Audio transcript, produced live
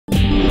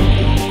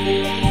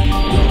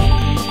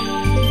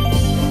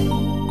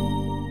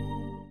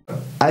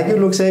IQ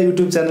Lok Sewa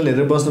YouTube channel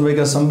हेरेर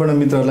बस्नुभएका सम्पूर्ण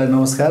मित्रहरूलाई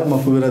नमस्कार। म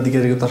कुबेर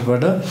अधिकारीको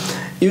तर्फबाट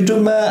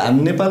युट्युबमा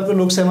हामी नेपालको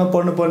लोकसेवामा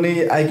पढ्नुपर्ने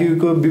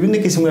आइक्यूको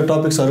विभिन्न किसिमका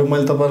टपिक्सहरू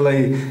मैले तपाईहरुलाई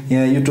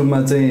यहाँ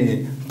युट्युबमा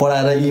चाहिँ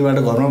पढाएर यीबाट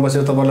घरमा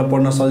बसेर तपाईहरुलाई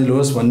पढ्न सजिलो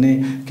होस् भन्ने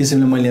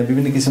किसिमले मैले यहाँ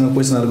विभिन्न किसिमका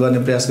क्वेशनहरू गर्ने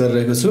प्रयास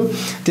गरिरहेको छु।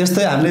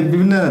 त्यस्तै हामीले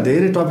विभिन्न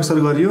धेरै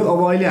टपिक्सहरू गरियो। अब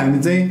अहिले हामी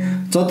चाहिँ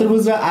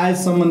चतुर्भुज र आयत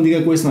सम्बन्धीका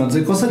क्वेशनहरू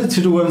चाहिँ कसरी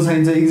छिटो गर्न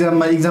सकिन्छ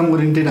एक्जाम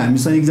ओरिएन्टेड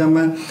हामीसँग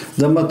एक्जाममा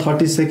जम्मा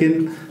 30 सेकेन्ड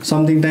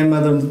समथिङ टाइममा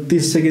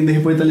 30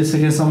 सेकेन्डदेखि 45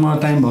 सेकेन्डसम्म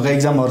टाइम भएका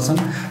एक्जामहरू छन्।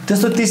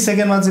 त्यस्तो 30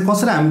 सेकेन्डमा चाहिँ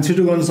कसरी हामी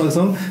छिटो गर्न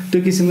सक्छौं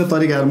त्यो किसिमका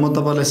तरिकाहरू म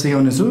तपाईहरुलाई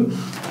सिकाउने छु।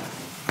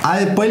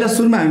 पहिला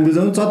सुरुमा हामी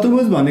बुझौं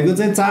चतुर्भुज भनेको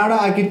चाहिँ चारवटा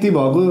आकृति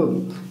भएको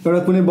एउटा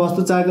कुनै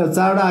वस्तु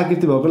चारवटा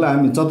आकृति भएकोलाई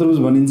हामी चतुर्भुज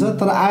भनिन्छ।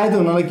 तर आयत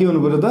हुनलाई के हुनु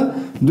पर्यो त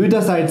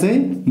दुईटा साइड चाहिँ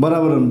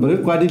बराबर हुनु पर्यो।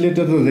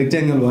 क्वाड्रिलेटरल र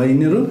रेक्ट्याङ्गल भयो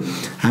यिनीहरू।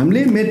 हामीले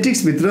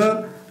मैट्रिक्स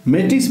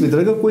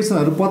भित्रको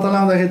क्वेशनहरू पत्ता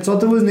लगाउँदाखेरि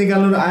चतुर्भुज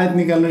निकाल्नु र आयत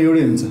निकाल्नु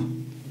एउटै हुन्छ।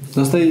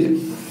 जस्तै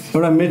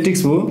एउटा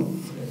मैट्रिक्स हो,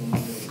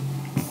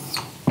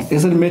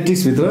 यसरी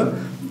मैट्रिक्स भित्र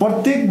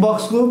प्रत्येक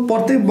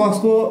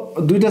बक्सको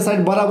दुईटा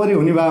साइड बराबरी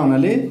हुने भए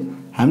हुनाले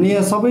हामीले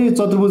यहाँ सबै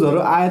चतुर्भुजहरू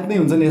आयत नै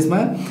हुन्छन्। यसमा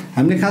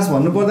हामीले खास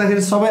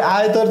भन्नुपर्दाखेरि सबै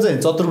आयतहरू चाहिँ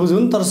चतुर्भुज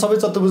हुन्, तर सबै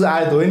चतुर्भुज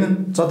आयत होइनन्।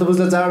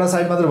 चतुर्भुजले चारवटा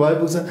साइड मात्र भए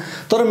पुग्छ।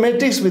 तर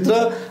मैट्रिक्स भित्र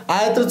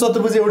आयत र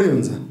चतुर्भुज एउटै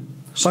हुन्छ।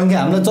 संख्या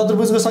हामीले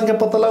चतुर्भुजको संख्या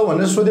पत्ता लगाऊ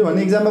भनेर सोध्यो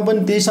भने एक्जाममा पनि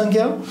त्यही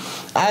संख्या हो,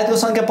 आयतको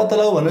संख्या पत्ता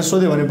लगाऊ भनेर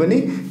सोध्यो भने पनि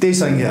त्यही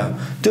संख्या हो।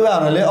 त्यो भए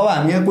हुनाले अब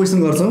हामी यहाँ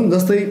क्वेशन गर्छौं।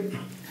 जस्तै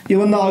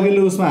योभन्दा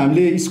अघिल्लो उसमा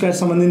हामीले स्क्वायर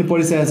सम्बन्धी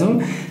पढिसकेका छौं।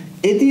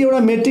 यदि एउटा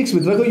मैट्रिक्स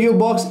भित्रको यो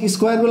बक्स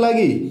स्क्वायरको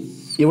लागि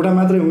एउटा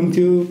मात्रै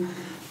हुन्थ्यो,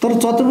 तर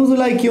चतुर्भुजको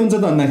लागि के हुन्छ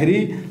त भन्दाखेरि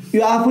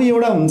यो आफै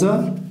एउटा हुन्छ।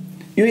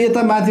 यो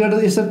यता माथिबाट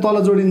यसरी तल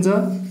जोडिन्छ,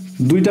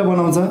 दुईटा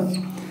बनाउँछ।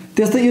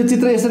 त्यस्तै यो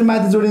चित्र यसरी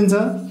माथि जोडिन्छ,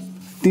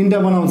 तीनटा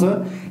बनाउँछ।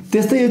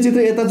 त्यस्तै यो चित्र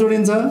यता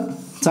जोडिन्छ,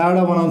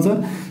 चारवटा बनाउँछ।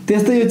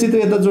 त्यस्तै यो चित्र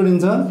यता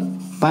जोडिन्छ,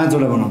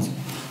 पाँचवटा बनाउँछ।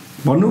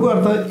 भन्नुको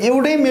अर्थ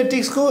एउटै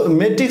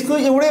मैट्रिक्सको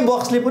एउटै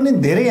बक्सले पनि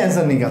धेरै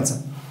एन्सर निकाल्छ।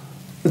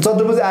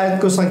 चतुर्भुज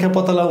आयतको संख्या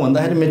पत्ता लगाऊ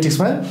भन्दाखेरि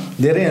मैट्रिक्समा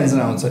धेरै एन्सर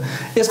आउँछ।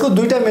 यसको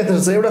दुईटा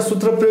मेथड छ। एउटा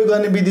सूत्र प्रयोग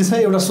गर्ने विधि छ,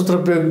 एउटा सूत्र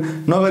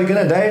प्रयोग नगरिकन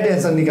डाइरेक्ट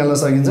एन्सर निकाल्न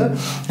सकिन्छ।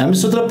 हामी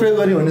सूत्र प्रयोग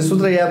गर्यो भने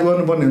सूत्र याद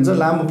गर्नुपर्ने हुन्छ,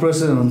 लामो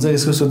प्रोसेस हुन्छ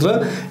यसको सूत्र।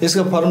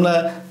 यसको फर्मुला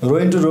रो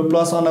इन्टु रो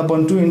plus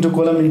 1/2 into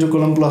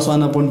kolam plus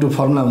 1/2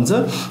 formula हुन्छ।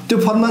 त्यो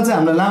फर्मुला चाहिँ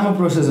हामीलाई लामो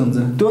प्रोसेस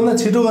हुन्छ। त्योभन्दा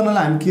छिटो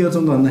गर्नलाई हामी के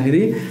गर्छौं त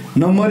भन्दाखेरि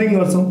नम्बरिङ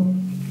गर्छौं।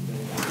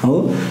 हो,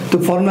 त्यो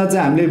फर्मुला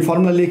चाहिँ हामीले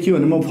फर्मुला लेख्यो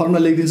भने म फर्मुला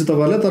लेखिदिन्छु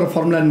तपाईहरुलाई, तर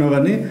फर्मुला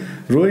नगर्ने।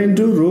 रो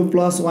इन्टु रो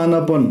प्लस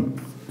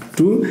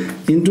 1/2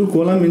 इन्टु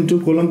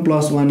कोलम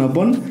प्लस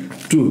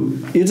 1/2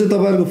 यो चाहिँ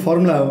तपाईहरुको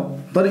फर्मुला हो।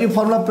 तर यो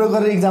फर्मुला प्रयोग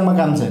गरेर एक्जाममा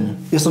काम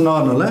छैन, यसो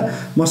नगर्नु होला।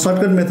 म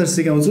सर्टकट मेथड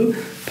सिकाउँछु।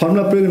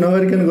 फर्मुला प्रयोग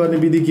नगरिकन गर्ने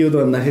विधि के हो त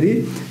भन्दाखेरि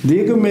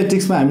दिएको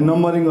मैट्रिक्समा हामी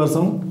नम्बरिङ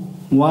गर्छौं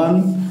 1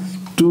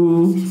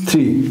 2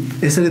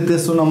 3 यसरी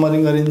तेस्रो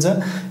नम्बरिङ गरिन्छ।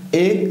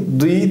 1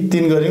 2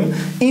 3 गर्यौं।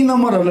 यी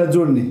नम्बरहरूलाई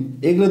जोड्ने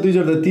 1 र 2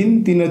 जोड्दा 3,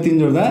 3 र 3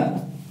 जोड्दा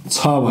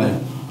 6 भयो।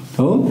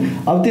 हो,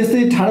 अब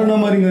त्यस्तै ठाडो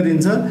नम्बरिङ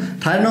गरिन्छ।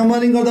 ठाडो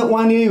नम्बरिङ गर्दा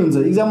 1 यही हुन्छ।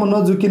 एक्जाममा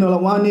नझुकिनु होला,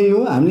 1 यही हो।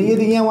 हामीले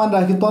यदि यहाँ 1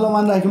 राख्यो तल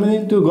 1 राख्यो भने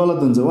त्यो गलत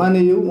हुन्छ। 1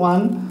 यही हो।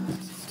 1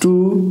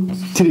 2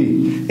 3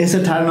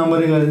 यसरी ठाडो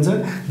नम्बरिङ गरिन्छ।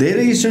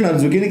 धेरै स्टुडेन्टहरु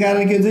झुकिने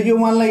कारण के हुन्छ, यो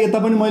 1 लाई यता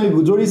पनि मैले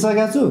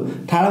जोडिसकेको छु,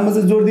 ठाडोमा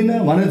चाहिँ जोड्दिन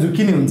भनेर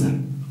झुकिने हुन्छ।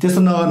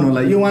 त्यस्तो नगर्नु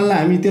होला। यो 1 लाई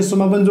हामी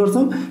तेस्रोमा पनि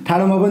जोड्छौं,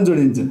 ठाडोमा पनि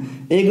जोडिन्छ।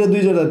 1 र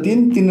 2 जोड्दा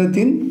 3, 3 र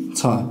 3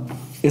 6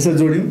 यसरी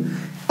जोड्यौं।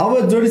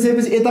 अब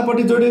जोडिसकेपछि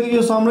यतापट्टि जोडेको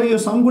यो सम र यो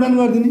सम गुणन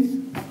गरिदिने।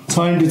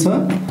 6 × 6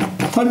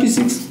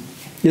 36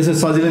 यसरी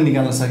सजिलै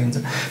निकाल्न सकिन्छ।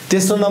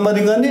 तेस्रो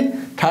नम्बरिङ गर्ने,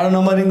 ठाडो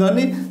नम्बरिङ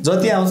गर्ने,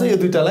 जति आउँछ यो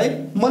दुईटालाई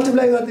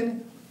मल्टिप्लाई गरिदिने।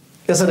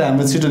 यसरी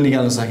हामीले छिटो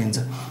निकाल्न सकिन्छ।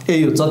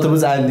 यही हो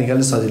चतुर्भुज आयत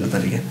निकाल्ने सजिलो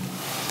तरिका।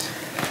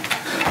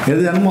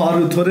 हेर्दै जानु। म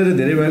अरु थोरै र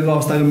धेरै भएको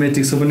अवस्थाको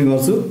मैट्रिक्सको पनि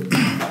गर्छु।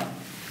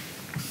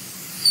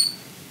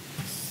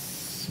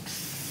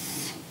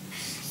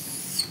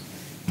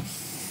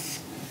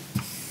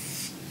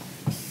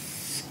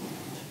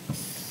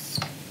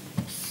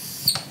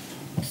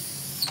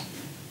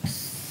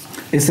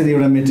 यसरी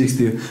एउटा मैट्रिक्स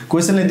दियो,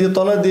 क्वेशनले दियो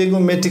तल दिएको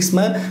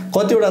मैट्रिक्समा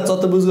कतिवटा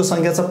चतुर्भुजको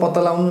संख्या छ पत्ता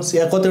लगाउनुस्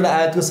या कतिवटा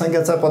आयतको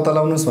संख्या छ पत्ता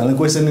लगाउनुस् भनेर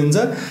क्वेशन दिन्छ।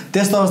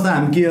 त्यस्तो अवस्था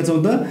हामी के गर्छौं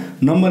त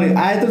नम्बर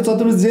आयत र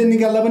चतुर्भुज जे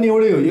निकाल्दा पनि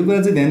एउटै हो। यो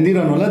कुरा चाहिँ ध्यान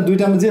दिइरहनु होला।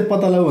 दुईटामा जे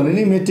पत्ता लगाऊ भने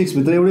नि मैट्रिक्स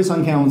भित्र एउटै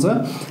संख्या आउँछ।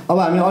 अब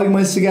हामी अघि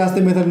मैले सिकाए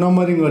जस्तै मेथड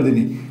नम्बरिङ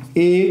गरिदिने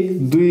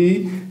 1 2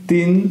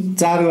 3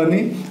 4 गर्ने।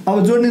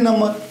 अब जोड्ने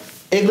नम्बर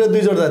 1 र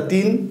 2 जोड्दा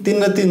 3,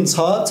 3 र 3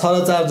 6, 6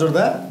 र 4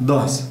 जोड्दा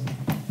 10।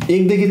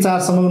 1 देखि 4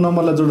 सम्मको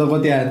नम्बरलाई जोड्दा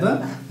कति आयो त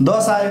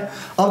 10 आयो।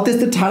 अब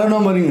त्यस्तै ठाडो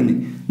नम्बरिङ गर्ने।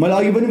 मैले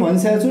अघि पनि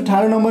भनिसकेको छु,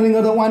 ठाडो नम्बरिङ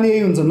गर्दा 1 यही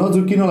हुन्छ,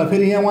 नझुकिनु होला।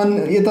 फेरि यहाँ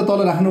 1 यता तल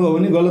राख्नुभयो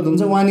भने गलत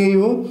हुन्छ। 1 यही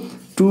हो।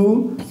 2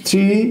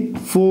 3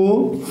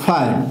 4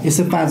 5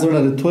 यसै 5 वटा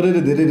थोरै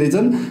र धेरै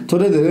रहेछन्।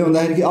 थोरै धेरै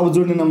हुँदाखेरि कि अब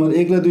जोड्ने नम्बर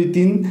 1 र 2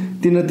 3,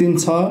 3 र 3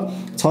 6,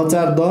 6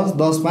 4 10,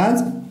 10 5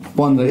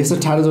 15 यसै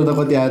ठाडो जोड्दा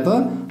कति आयो त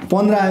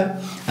 15 आयो।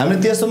 हामीले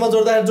तेस्रोमा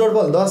जोड्दाखेरि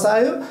जोडफल 10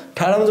 आयो,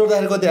 ठाडोमा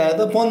जोड्दाखेरि कति आयो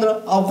त 15।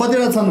 अब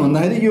कतिवटा छन्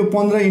भन्दाखेरि यो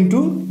 15 ×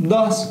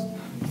 10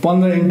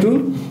 15 ×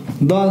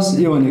 10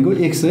 यो भनेको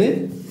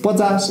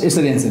 150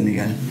 यसरी एन्सर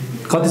निकाल्ने।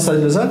 कति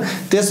सजिलो छ।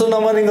 तेस्रो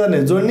नम्बरिङ गर्ने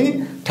जोड्ने,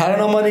 18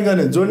 नम्बरिङ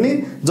गर्ने जोड्ने,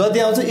 जति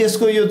आउँछ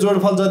यसको यो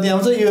जोडफल जति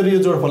आउँछ यो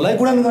जोडफललाई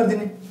गुणन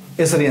गरिदिने।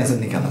 यसरी एन्सर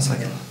निकाल्न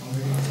सक्यो।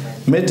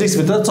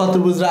 मेट्रिक्सभित्र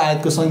चतुर्भुज र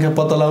आयतको सङ्ख्या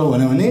पत्ता लगाऊ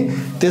भन्यो भने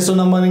तेस्रो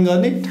नम्बरिङ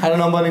गर्ने, 18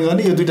 नम्बरिङ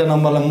गर्ने, यो दुईटा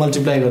नम्बरलाई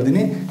मल्टिप्लाई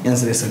गरिदिने,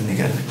 एन्सर यसरी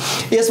निकाल्ने।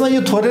 यसमा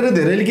यो थोरै र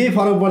धेरैले केही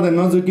फरक पर्दैन,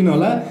 नजोकिनु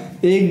होला।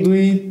 1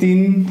 2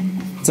 3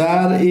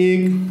 4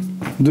 1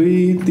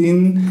 2 3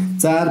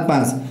 4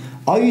 5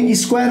 अघि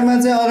स्क्वायरमा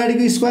चाहिँ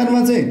अगाडिको स्क्वायरमा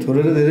चाहिँ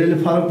थोरै र धेरैले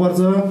फरक पर्छ।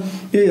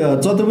 यो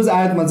चतुर्भुज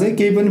आयतमा चाहिँ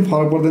केही पनि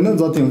फरक पर्दैन,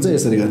 जति हुन्छ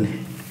यसरी गर्ने,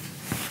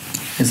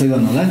 यसरी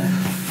गर्नु होला।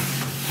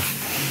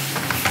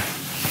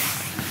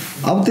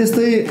 अब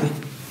त्यस्तै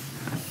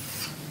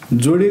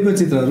जोडिएको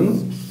चित्रहरू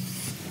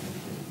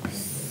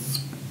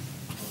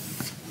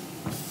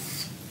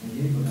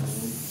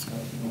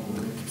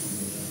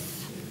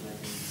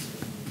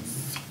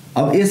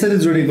अब यसरी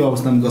जोडिएको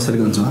अवस्थामा कसरी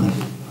गर्छौँ हामी?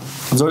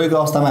 जोडिएको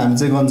अवस्थामा हामी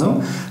चाहिँ गर्छौँ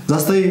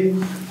जस्तै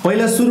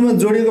पहिला सुरुमा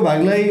जोडिएको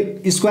भागलाई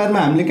स्क्वायरमा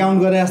हामीले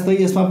काउन्ट गरे जस्तै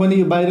यसमा पनि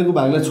यो बाहिरको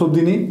भागलाई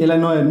छोपिदिने, यसलाई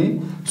नहेर्ने।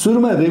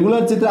 सुरुमा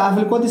रेगुलर चित्र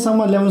आफूले कतिसम्म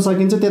ल्याउन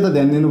सकिन्छ त्यता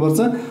ध्यान दिनुपर्छ।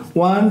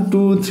 1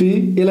 2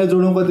 3 यसलाई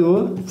जोड्नु कति हो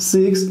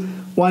 6,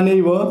 1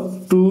 यही भयो,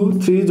 2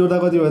 3 जोड्दा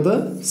कति भयो त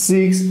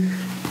 6।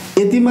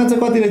 यतिमा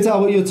चाहिँ कति रहेछ,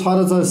 अब यो 6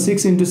 र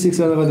 6 × 6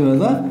 गर्दा कति भयो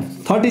त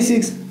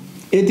 36।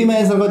 यतिमा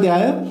एन्सर कति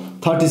आयो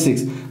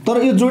 36।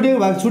 तर यो जोडिएको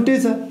भाग छुट्टै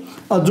छ।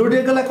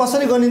 जोडिएकोलाई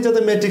कसरी गनिन्छ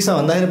त मेट्रिक्समा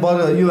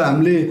भन्दाखेरि यो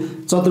हामीले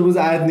चतुर्भुज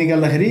आयत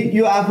निकाल्दाखेरि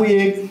यो आफू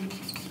एक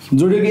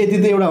जोडिएको यति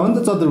त एउटा हो नि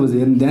त चतुर्भुज,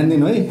 हेर्नु ध्यान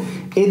दिनु है।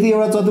 यति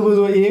एउटा चतुर्भुज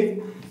हो 1,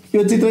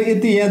 यो चित्र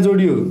यति यहाँ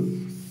जोडियो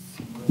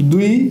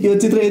 2, यो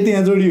चित्र यति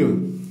यहाँ जोडियो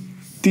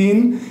 3,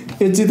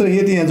 यो चित्र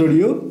यति यहाँ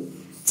जोडियो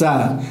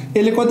 4।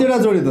 यसले कतिवटा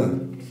जोड्यो त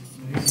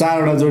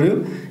 4वटा जोड्यो।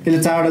 यसले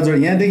 4वटा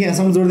जोड्यो, यहाँदेखि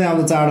यहाँसम्म जोड्दै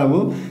आउँदा 4वटा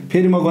भयो।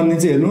 फेरि म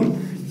गनिदिन्छु हेर्नु,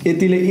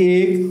 यतिले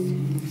 1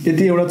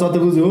 यति एउटा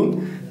चतुर्भुज हो,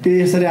 त्यो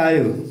यसरी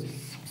आयो,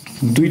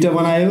 2टा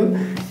बनायो,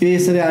 यो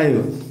यसरी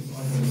आयो,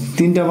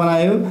 3टा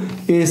बनायो,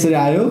 यो यसरी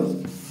आयो,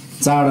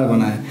 4वटा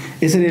बनायो।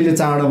 यसरी यसले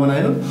 4वटा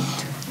बनायो।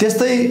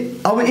 त्यस्तै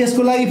अब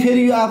यसको लागि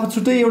फेरि यो आफू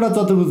छुट्टै एउटा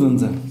चतुर्भुज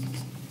हुन्छ।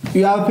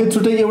 यो आफू फेरि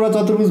छुट्टै एउटा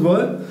चतुर्भुज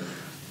भयो,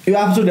 यो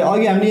आफू छुट्टै।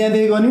 अघि हामीले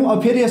यहाँदेखि गऱ्यौँ,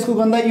 अब फेरि यसको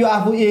गर्दा यो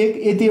आफू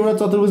एक यति एउटा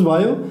चतुर्भुज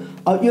भयो।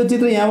 अब यो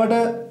चित्र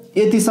यहाँबाट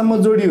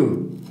यतिसम्म जोडियो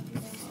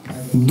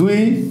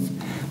 2,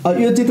 अब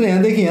यो चित्र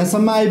यहाँदेखि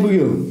यहाँसम्म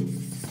आइपुग्यो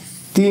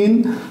 3,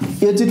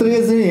 यो चित्र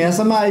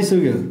यहाँसम्म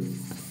आइसक्यो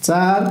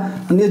 4,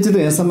 अनि यो चित्र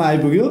यहाँसम्म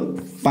आइपुग्यो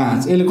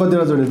 5। यसले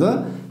कतिवटा जोड्यो त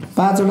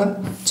 5वटा।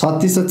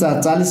 36 र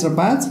 4 40 र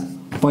 5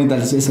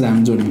 45। यसरी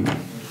हामी जोड्यौँ,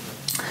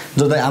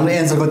 जोड्दा हाम्रो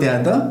एन्सर कति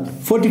आयो त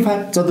 45।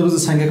 चतुर्भुज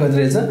सङ्ख्या कति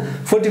रहेछ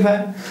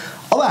 45।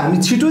 अब हामी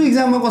छिटो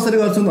इक्जाममा कसरी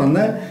गर्छौँ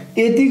भन्दा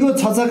यतिको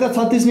 6 का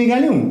 36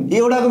 निकाल्यौँ,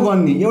 एउटाको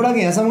गन्ने, एउटाको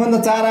यहाँसम्म गर्दा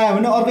 4 आयो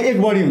भने अर्को 1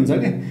 बढी हुन्छ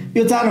क्या।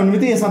 यो 4 हुने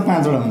बित्तिकै यसमा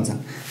 5वटा हुन्छ,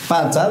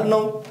 5 4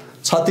 9,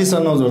 36 र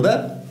 9 जोड्दा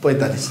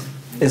 45।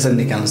 यसरी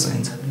निकाल्न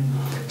सकिन्छ।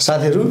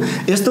 साथीहरू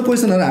यस्तो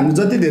क्वेसनहरू हामीले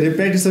जति धेरै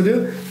प्र्याक्टिस गर्यो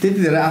त्यति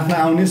धेरै आफ्नो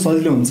आउने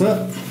सजिलो हुन्छ।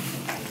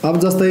 अब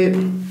जस्तै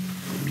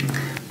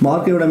म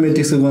अर्को एउटा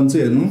मेट्रिक्सको गर्छु,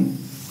 हेर्नु।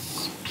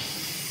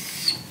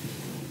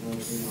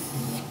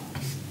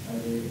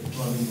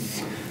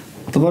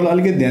 तपाईँलाई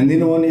अलिकति ध्यान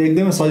दिनु भने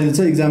एकदमै सजिलो छ,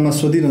 इक्जाममा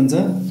सोधिरहन्छ।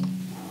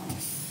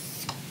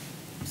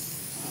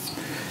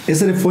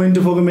 यसरी 4 ×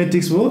 4 को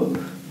मेट्रिक्स भयो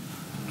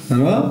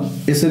र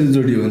यसरी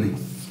जोडियो भने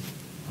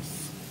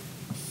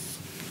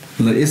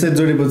ल, यसरी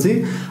जोडेपछि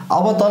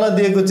अब तल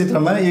दिएको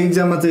चित्रमा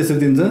इक्जाममा चाहिँ यसरी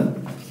दिन्छ।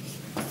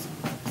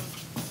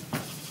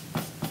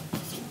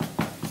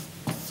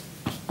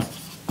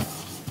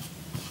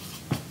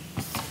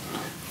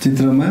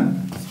 चित्रमा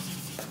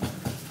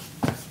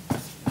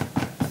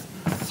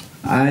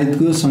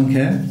आयतको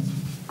सङ्ख्या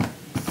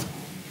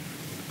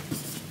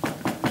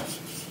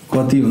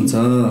कति हुन्छ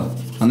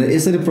भनेर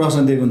यसरी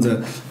प्रश्न दिएको हुन्छ।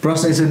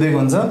 प्रश्न यसरी दिएको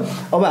हुन्छ।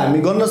 अब हामी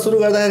गर्न सुरु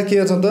गर्दाखेरि के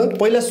गर्छौँ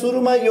त, पहिला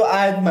सुरुमा यो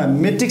आयतमा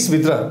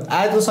मेट्रिक्सभित्र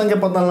आयतको सङ्ख्या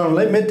पत्ता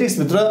लगाउनलाई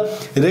मेट्रिक्सभित्र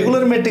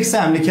रेगुलर मेट्रिक्स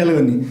चाहिँ हामीले खेल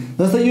गर्ने।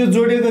 जस्तै यो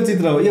जोडिएको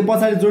चित्र हो, यो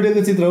पछाडि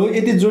जोडिएको चित्र हो,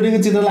 यति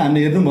जोडिएको चित्रलाई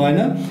हामीले हेर्नु भएन।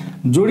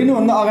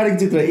 जोडिनुभन्दा अगाडिको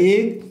चित्र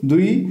 1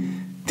 2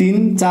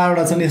 3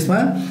 4वटा छन्, यसमा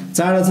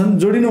 4वटा छन्।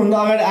 जोडिनुभन्दा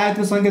अगाडि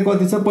आयतको सङ्ख्या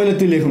कति छ पहिला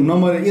त्यो लेखौँ,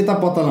 नम्बर यता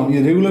पत्ता लगाउँ,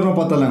 यो रेगुलरमा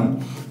पत्ता लगाउँ।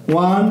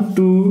 1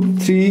 2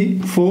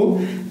 3 4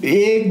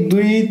 1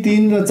 2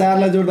 3 र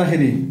 4लाई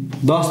जोड्दाखेरि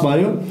 10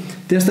 भयो।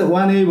 त्यस्तै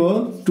 1 यही भयो,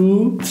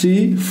 2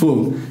 3 4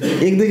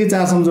 1 देखि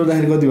 4सम्म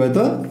जोड्दाखेरि कति भयो त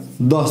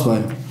 10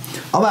 भयो।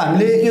 अब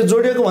हामीले यो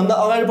जोडिएको भन्दा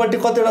अगाडिपट्टि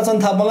कतिवटा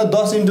छन् थाहा मलाई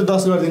 10 ×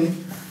 10 गरिदिने,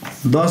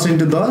 10 ×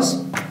 10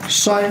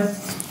 100।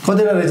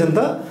 कतिवटा रहेछन् त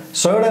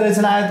 100वटा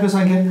रहेछन् आयतको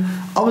सङ्ख्या।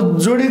 अब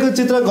जोडिएको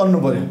चित्र गर्नु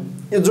पर्यो,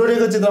 यो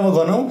जोडिएको चित्रमा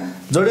गरौँ।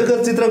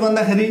 जोडिएको चित्र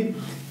गर्दाखेरि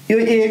यो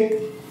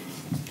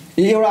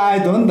यो एउटा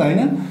आयत हो नि त,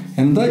 होइन?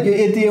 हेर्नु त, यो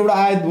यति एउटा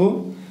आयत भयो,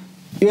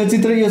 यो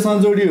चित्र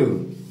योसँग जोडियो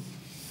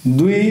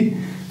 2,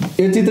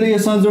 यो चित्र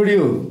योसँग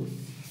जोडियो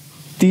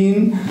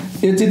 3,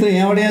 यो चित्र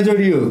यहाँबाट यहाँ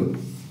जोडियो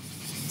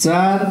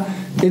 4,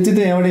 यो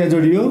चित्र यहाँबाट यहाँ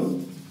जोडियो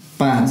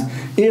 5।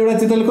 एउटा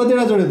चित्रले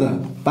कतिवटा जोड्यो त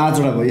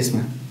 5वटा भयो।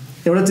 यसमा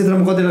एउटा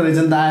चित्रमा कतिवटा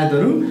रहेछन् त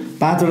आयतहरू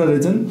 5वटा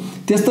रहेछन्।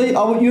 त्यस्तै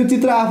अब यो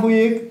चित्र आफू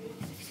एक,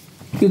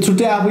 यो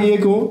छुट्टै आफू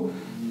 1 हो,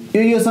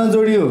 यो योसँग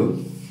जोडियो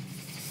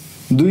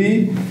 2,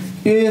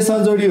 यो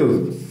योसँग जोडियो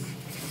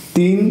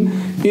 3,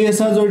 यो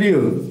योसँग जोडियो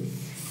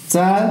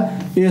 4,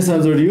 यो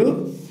योसँग जोडियो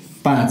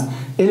 5।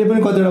 यसले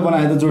पनि कतिवटा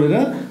बनायो त जोडेर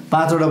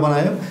 5 वटा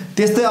बनायो।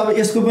 त्यस्तै अब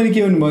यसको पनि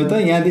के हुने भयो त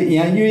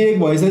यहाँ यो 1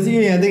 भइसकेपछि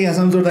यो यहाँदेखि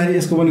यहाँसम्म जोड्दाखेरि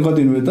यसको पनि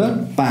कति हुने भयो त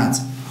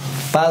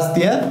 5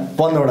 त्यहाँ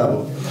 15 वटा भयो।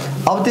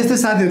 अब त्यस्तै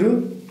साथीहरू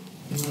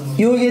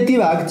यो यति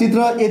भएको चित्र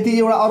यति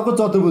एउटा अर्को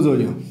चतुर्भुज हो।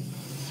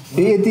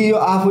 यो यति यो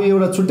आफू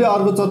एउटा छुट्टै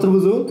अर्को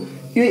चतुर्भुज हो।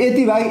 यो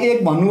यति भाग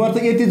 1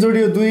 भन्नुपर्छ, यति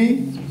जोडियो 2,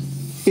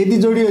 यति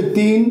जोडियो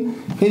 3,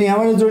 फेरि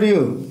यहाँबाट जोडियो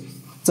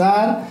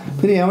 4,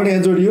 फेरि यहाँबाट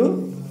यहाँ जोडियो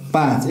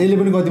 5। यसले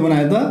पनि कति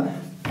बनायो त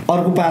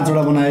अर्को 5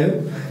 वटा बनायो।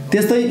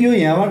 त्यस्तै यो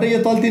यहाँबाट यो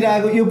तलतिर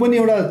आएको यो पनि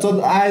एउटा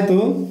आयत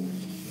हो,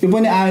 यो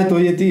पनि आयत हो।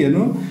 यति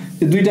हेर्नु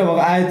यो दुईटा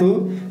भएको आयत हो।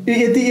 यो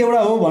यति एउटा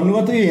हो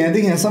भन्नुभयो त यो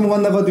यहाँदेखि यहाँसम्म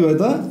गर्दा कति भयो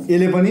त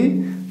यसले पनि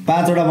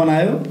 5 वटा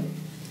बनायो।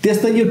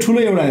 त्यस्तै यो ठुलो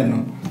एउटा हेर्नु,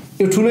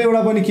 यो ठुलो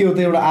एउटा पनि के हो त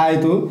एउटा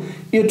आयत हो।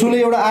 यो ठुलो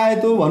एउटा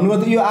आयत हो भन्नुभयो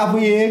त यो आफू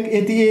 1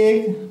 यति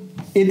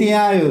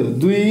यहाँ आयो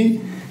 2,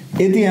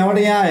 यति यहाँबाट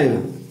यहाँ आयो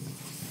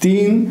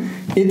 3,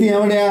 यति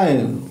यहाँबाट यहाँ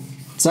आयो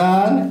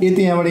 4,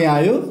 यति यहाँबाट यहाँ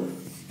आयो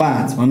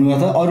 5 भन्नुभयो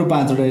त अरू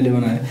 5 वटा यसले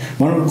बनायो।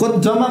 भन्नु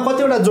जम्मा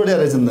कतिवटा जोडिया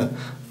रहेछ नि त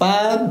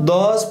 5,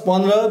 10,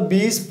 15,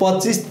 20,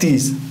 25,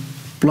 30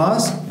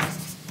 प्लस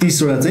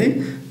 30 वटा चाहिँ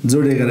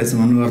जोडिएका रहेछ।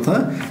 भन्नु अर्थ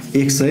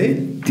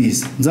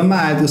 130। जम्मा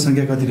आयतको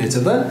सङ्ख्या कति रहेछ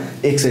त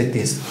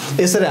 130।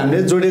 यसरी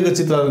हामीले जोडिएको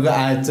चित्रहरूको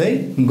आयत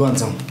चाहिँ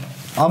गर्छौँ।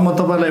 अब म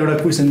तपाईँलाई एउटा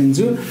क्वेसन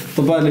दिन्छु,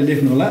 तपाईँहरूले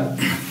लेख्नु होला।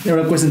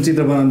 एउटा क्वेसन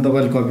चित्र बनाउनु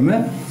तपाईँले कपीमा।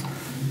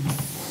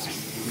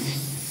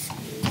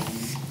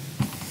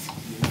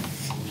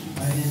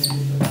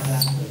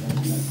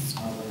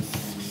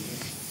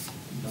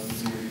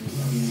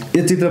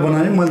 यो चित्र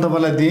बनाएँ मैले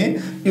तपाईँलाई दिएँ।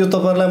 यो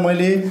तपाईँहरूलाई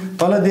मैले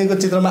तल दिएको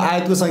चित्रमा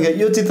आयतको सङ्ख्या,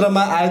 यो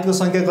चित्रमा आयतको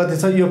सङ्ख्या कति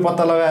छ यो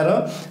पत्ता लगाएर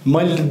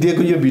मैले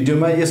दिएको यो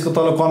भिडियोमा यसको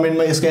तल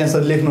कमेन्टमा यसको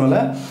एन्सर लेख्नु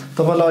होला।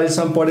 तपाईँलाई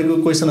अहिलेसम्म पढेको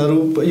क्वेसनहरू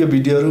यो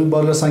भिडियोहरू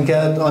वर्ग सङ्ख्या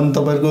अनि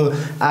तपाईँहरूको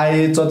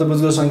आय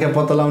चतुर्भुजको सङ्ख्या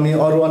पत्ता लगाउने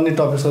अरू अन्य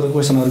टपिक्सहरू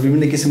क्वेसनहरू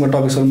विभिन्न किसिमको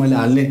टपिक्सहरू मैले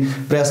हाल्ने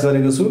प्रयास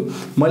गरेको छु।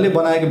 मैले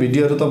बनाएको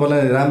भिडियोहरू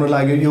तपाईँलाई राम्रो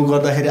लाग्यो, यो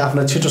गर्दाखेरि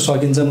आफूलाई छिटो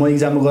सकिन्छ, म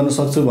इक्जाममा गर्न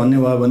सक्छु भन्ने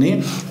भयो भने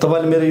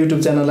तपाईँले मेरो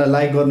युट्युब च्यानललाई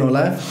लाइक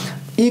गर्नुहोला।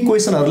 यी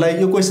क्वेसनहरूलाई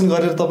यो क्वेसन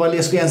गरेर तपाईँले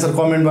यसको एन्सर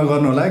कमेन्टमा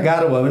गर्नु होला।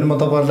 गाह्रो भयो भने म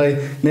तपाईँहरूलाई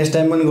नेक्स्ट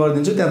टाइम पनि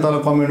गरिदिन्छु, त्यहाँ तल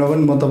कमेन्टमा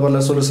पनि म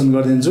तपाईँलाई सोल्युसन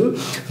गरिदिन्छु।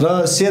 र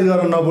सेयर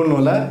गर्न नभुल्नु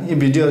होला। यी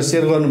भिडियोहरू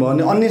सेयर गर्नुभयो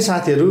भने अन्य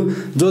साथीहरू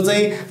जो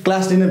चाहिँ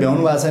क्लास लिन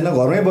भ्याउनु भएको छैन,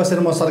 घरमै बसेर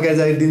म सरकारी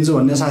जागिर दिन्छु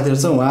भन्ने साथीहरू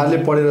छ, उहाँहरूले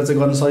पढेर चाहिँ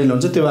गर्न सजिलो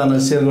हुन्छ, त्यो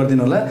उहाँहरूलाई सेयर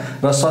गरिदिनु होला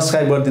र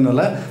सब्सक्राइब गरिदिनु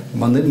होला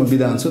भन्दै म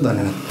बिदा हुन्छु।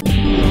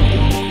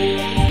 धन्यवाद।